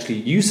going to actually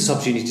use this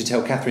opportunity to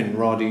tell Kathryn and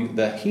Radu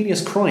the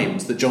heinous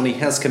crimes that Johnny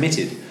has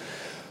committed.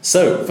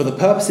 So, for the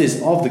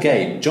purposes of the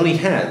game, Johnny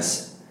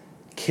has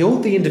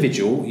killed the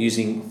individual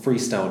using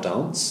freestyle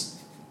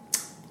dance,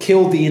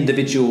 killed the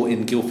individual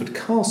in Guildford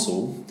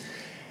Castle,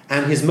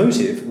 and his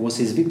motive was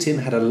his victim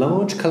had a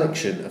large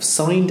collection of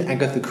signed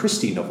Agatha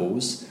Christie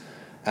novels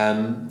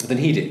than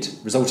he did,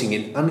 resulting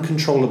in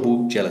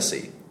uncontrollable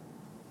jealousy.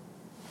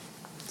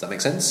 Does that make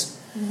sense?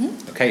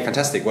 Mm-hmm. Okay,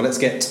 fantastic. Well, let's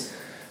get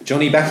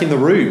Johnny back in the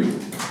room.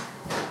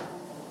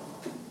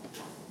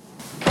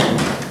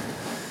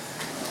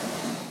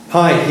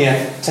 Hi,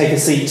 yeah, take a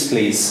seat,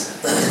 please.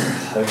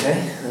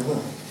 Okay, I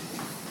will.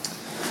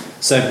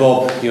 So,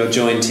 Bob, you're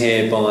joined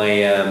here by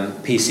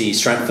PC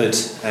Stratford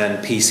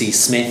and PC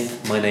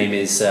Smith. My name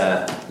is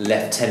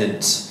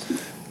Lieutenant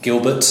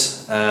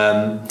Gilbert.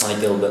 Hi,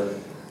 Gilbert.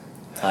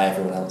 Hi,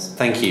 everyone else.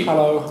 Thank you.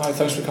 Hello, hi,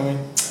 thanks for coming.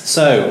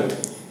 So,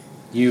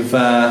 you've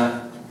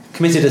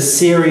committed a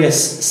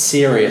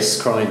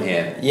serious crime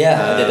here.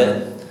 Yeah, I did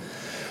it.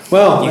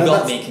 Well, you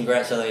got me,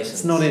 congratulations.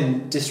 It's not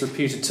in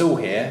disrepute at all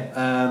here.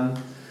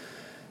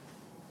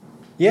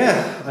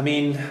 Yeah, I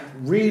mean,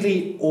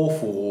 really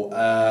awful.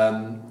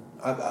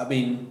 I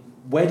mean,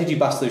 where did you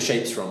bust those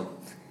shapes from?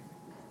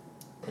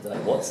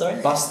 What, sorry?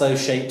 Bust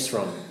those shapes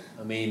from.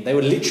 I mean, they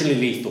were literally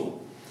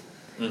lethal.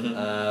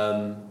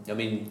 Mm-hmm. I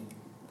mean,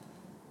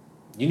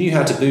 you knew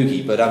how to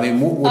boogie, but I mean,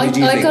 what did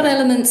you think? I got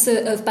elements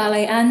of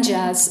ballet and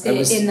jazz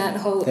in that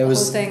whole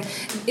thing.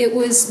 It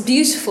was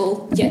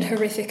beautiful yet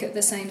horrific at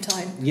the same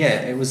time.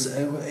 Yeah, it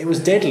was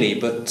deadly,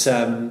 but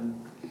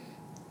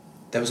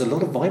there was a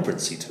lot of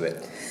vibrancy to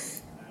it.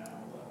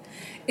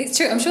 It's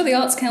true. I'm sure the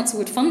Arts Council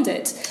would fund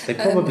it. They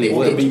probably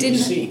would.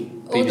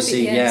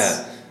 BBC,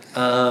 yes.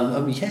 Yeah.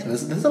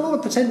 There's a lot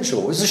of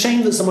potential. It's a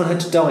shame that someone had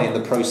to die in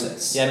the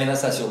process. Yeah, I mean,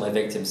 that's actually what my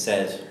victim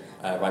said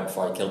right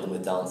before I killed them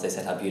with dance. They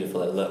said how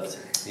beautiful it looked.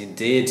 It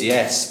did,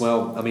 yes.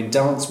 Well, I mean,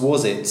 dance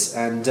was it.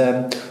 And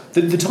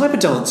the type of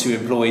dance you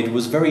employed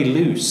was very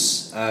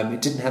loose.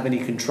 It didn't have any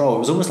control. It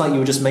was almost like you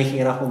were just making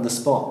it up on the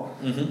spot.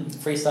 Mm-hmm.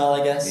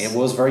 Freestyle, I guess. It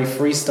was very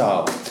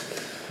freestyle.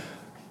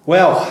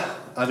 Well,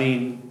 I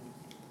mean,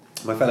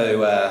 my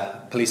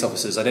fellow police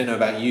officers, I don't know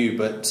about you,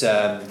 but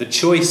the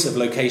choice of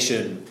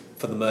location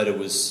for the murder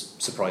was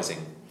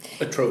surprising.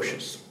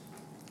 Atrocious.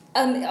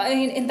 I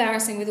mean,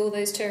 embarrassing with all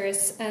those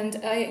tourists, and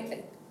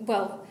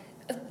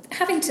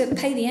having to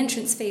pay the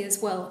entrance fee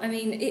as well. I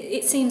mean,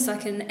 it seems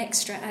like an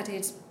extra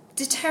added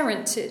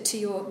deterrent to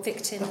your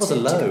victim. That was a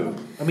low.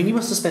 I mean, you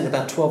must have spent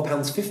about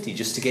 £12.50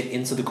 just to get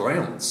into the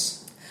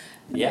grounds.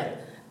 Yeah.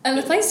 And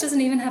the place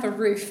doesn't even have a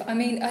roof. I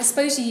mean, I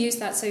suppose you used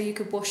that so you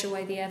could wash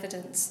away the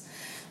evidence.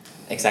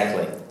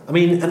 Exactly. I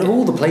mean, and of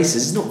all the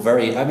places, it's not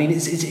very... I mean,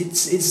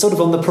 it's sort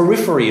of on the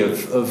periphery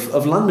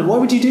of London. Why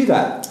would you do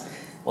that?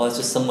 Well, it's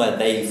just somewhere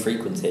they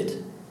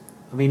frequented.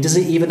 I mean, does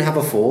it even have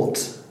a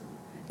fort?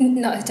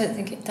 No, I don't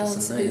think it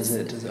does. Is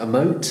it a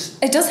moat?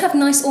 It does have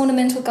nice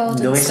ornamental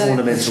gardens.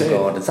 Ornamental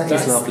gardens.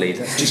 That's lovely.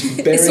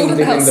 Just burying them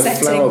in the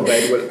flower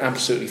bed were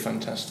absolutely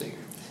fantastic.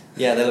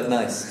 Yeah, they look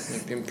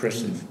nice.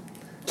 Impressive.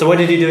 So why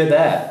did you do it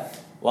there?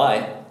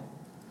 Why?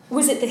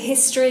 Was it the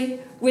history?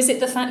 Was it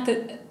the fact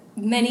that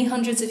many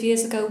hundreds of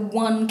years ago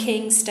one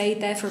king stayed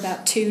there for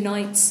about 2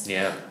 nights?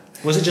 Yeah.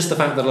 Was it just the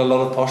fact that a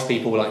lot of posh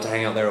people like to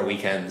hang out there at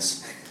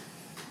weekends?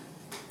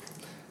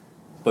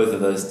 Both of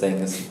those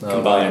things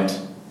combined.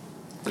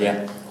 Okay.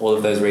 Yeah, all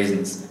of those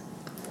reasons.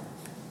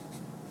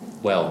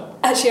 Well...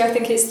 Actually, I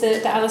think it's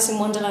the Alice in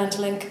Wonderland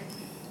link.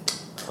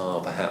 Oh,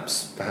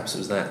 perhaps it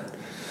was that.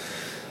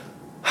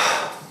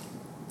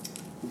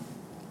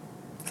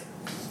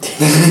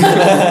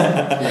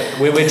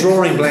 we're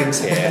drawing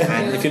blanks here,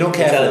 and if you're not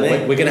careful,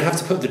 we're going to have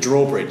to put the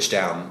drawbridge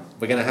down.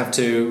 We're going to have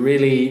to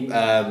really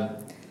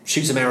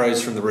shoot some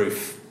arrows from the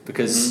roof,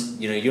 because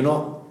you're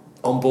not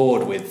on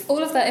board with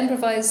all of that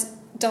improvised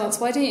dance.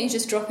 Why don't you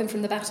just drop him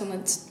from the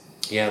battlements?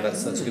 Yeah,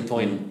 that's a good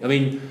point. I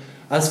mean,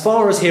 as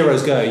far as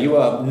heroes go, you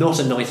are not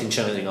a knight in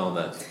shining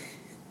armour.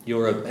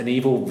 You're an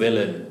evil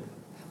villain.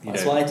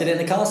 That's why I did it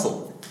in a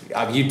castle.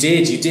 You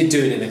did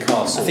do it in a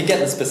castle. I forget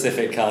the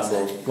specific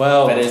castle.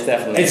 Well, but it's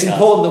definitely it's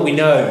important that we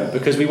know,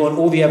 because we want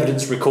all the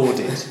evidence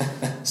recorded.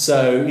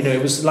 So,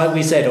 it was, like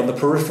we said, on the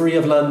periphery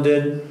of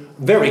London,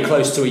 very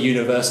close to a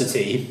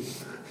university.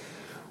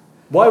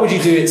 Why would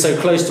you do it so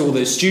close to all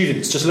those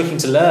students just looking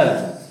to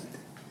learn?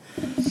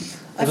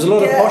 There was a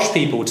lot of posh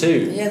people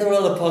too. Yeah, there were a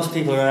lot of posh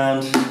people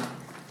around.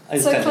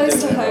 So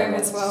close to home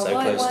as well. So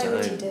why close to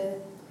would home. you do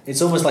it?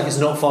 It's almost like it's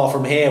not far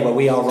from here where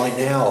we are right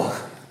now.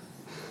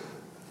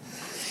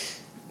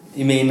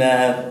 You mean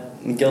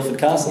Guildford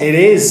Castle? It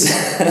is.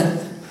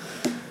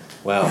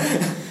 Well,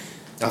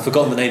 I've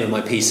forgotten the name of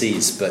my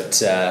PCs,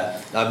 but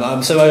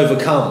I'm so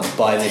overcome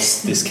by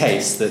this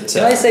case that...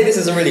 Can I say this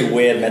is a really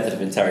weird method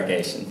of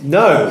interrogation?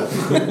 No,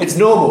 it's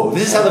normal.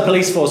 This is how the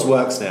police force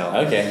works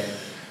now. Okay.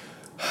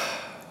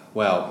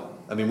 Well,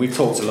 I mean, we've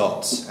talked a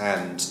lot,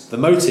 and the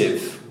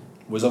motive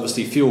was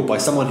obviously fueled by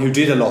someone who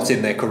did a lot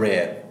in their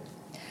career.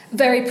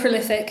 Very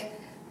prolific,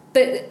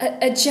 but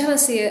a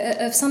jealousy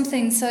of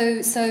something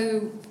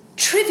so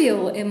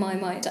trivial in my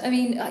mind. I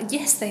mean,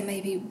 yes, they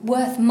may be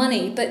worth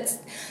money, but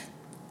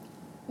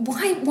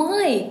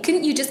why?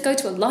 Couldn't you just go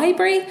to a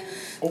library?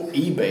 Or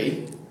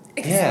eBay.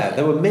 Exactly. Yeah,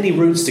 there were many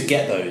routes to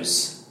get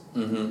those.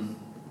 Mm-hmm.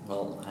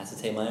 Well, I had to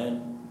take my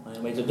own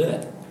way to do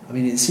it. I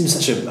mean, it seems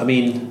such a... I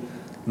mean,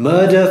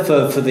 murder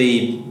for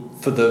the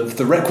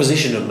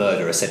requisition of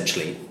murder,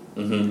 essentially.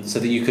 Mm-hmm. So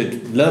that you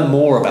could learn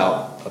more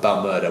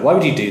about murder. Why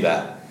would you do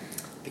that?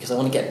 Because I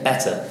want to get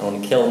better. I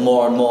want to kill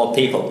more and more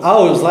people.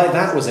 Oh, it was like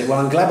that, was it? Well,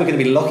 I'm glad we're going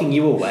to be locking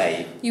you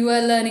away. You were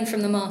learning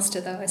from the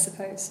master, though, I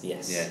suppose.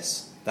 Yes.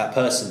 Yes. That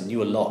person, you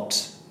were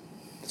locked.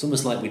 It's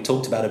almost like we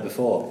talked about it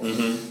before.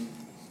 Mm-hmm.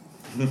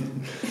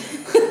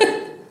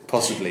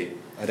 Possibly.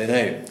 I don't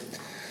know.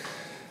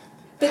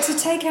 But to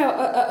take out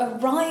a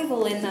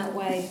rival in that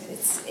way,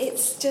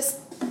 it's just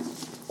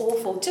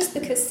awful. Just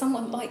because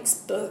someone likes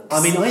books.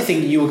 I mean, I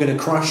think you were going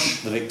to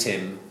crush the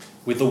victim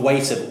with the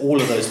weight of all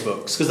of those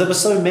books, because there were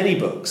so many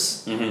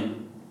books.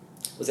 Mm-hmm.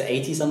 Was it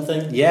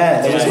 80-something?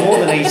 Yeah, there was more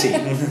than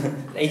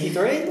 80.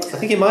 83? I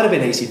think it might have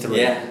been 83.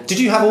 Yeah. Did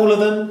you have all of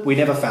them? We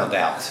never found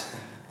out.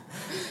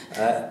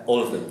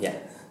 All of them, yeah.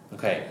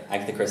 Okay.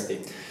 Agatha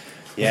Christie.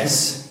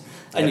 Yes.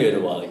 I knew it a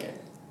while ago.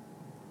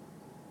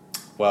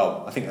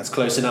 Well, I think that's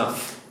close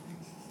enough.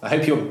 I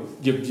hope you're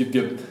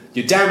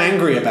damn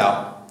angry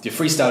about your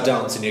freestyle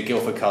dance in your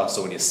Guildford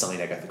Castle and your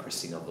signed Agatha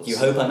Christie novels. You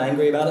hope I'm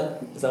angry about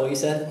it? Is that what you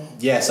said?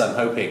 Yes, I'm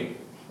hoping.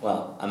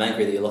 Well, I'm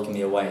angry that you're locking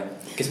me away.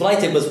 Because what I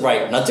did was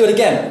right, and I'll do it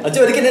again. I'll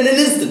do it again in an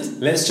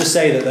instant. Let's just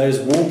say that those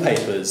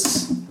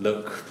wallpapers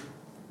look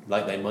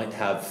like they might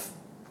have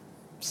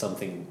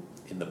something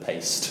in the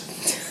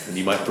paste, and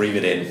you might breathe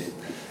it in.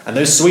 And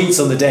those sweets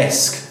on the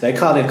desk, they're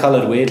kind of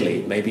coloured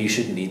weirdly. Maybe you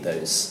shouldn't eat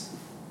those.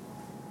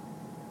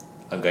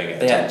 I'm going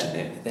at a tangent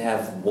here. They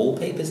have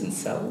wallpapers in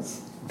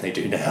cells? They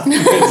do now.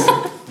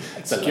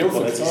 It's a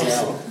Guildford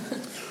Castle.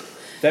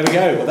 There we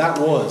go. Well, that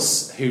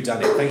was Who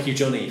Done It. Thank you,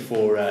 Johnny,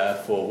 for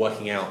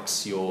working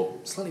out your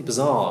slightly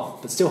bizarre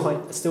but still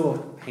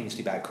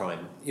heinously bad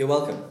crime. You're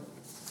welcome.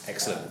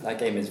 Excellent. That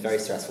game is very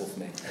stressful for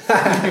me.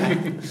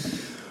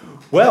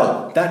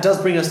 Well, that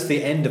does bring us to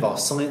the end of our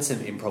science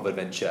and improv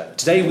adventure.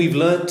 Today we've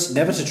learnt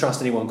never to trust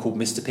anyone called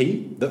Mr.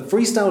 P, that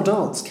freestyle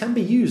dance can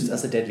be used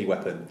as a deadly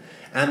weapon,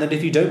 and that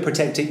if you don't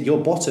protect it,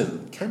 your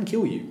bottom can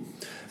kill you.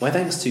 My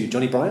thanks to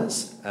Johnny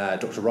Bryars,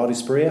 Dr. Radu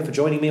Spiria for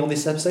joining me on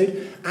this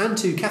episode, and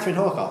to Kathryn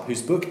Harkup,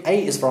 whose book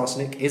A is for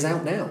Arsenic is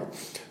out now.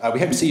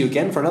 We hope to see you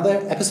again for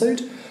another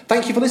episode.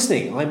 Thank you for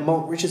listening. I'm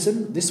Mark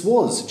Richardson. This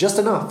was Just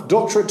Enough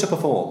Doctorate to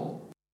Perform.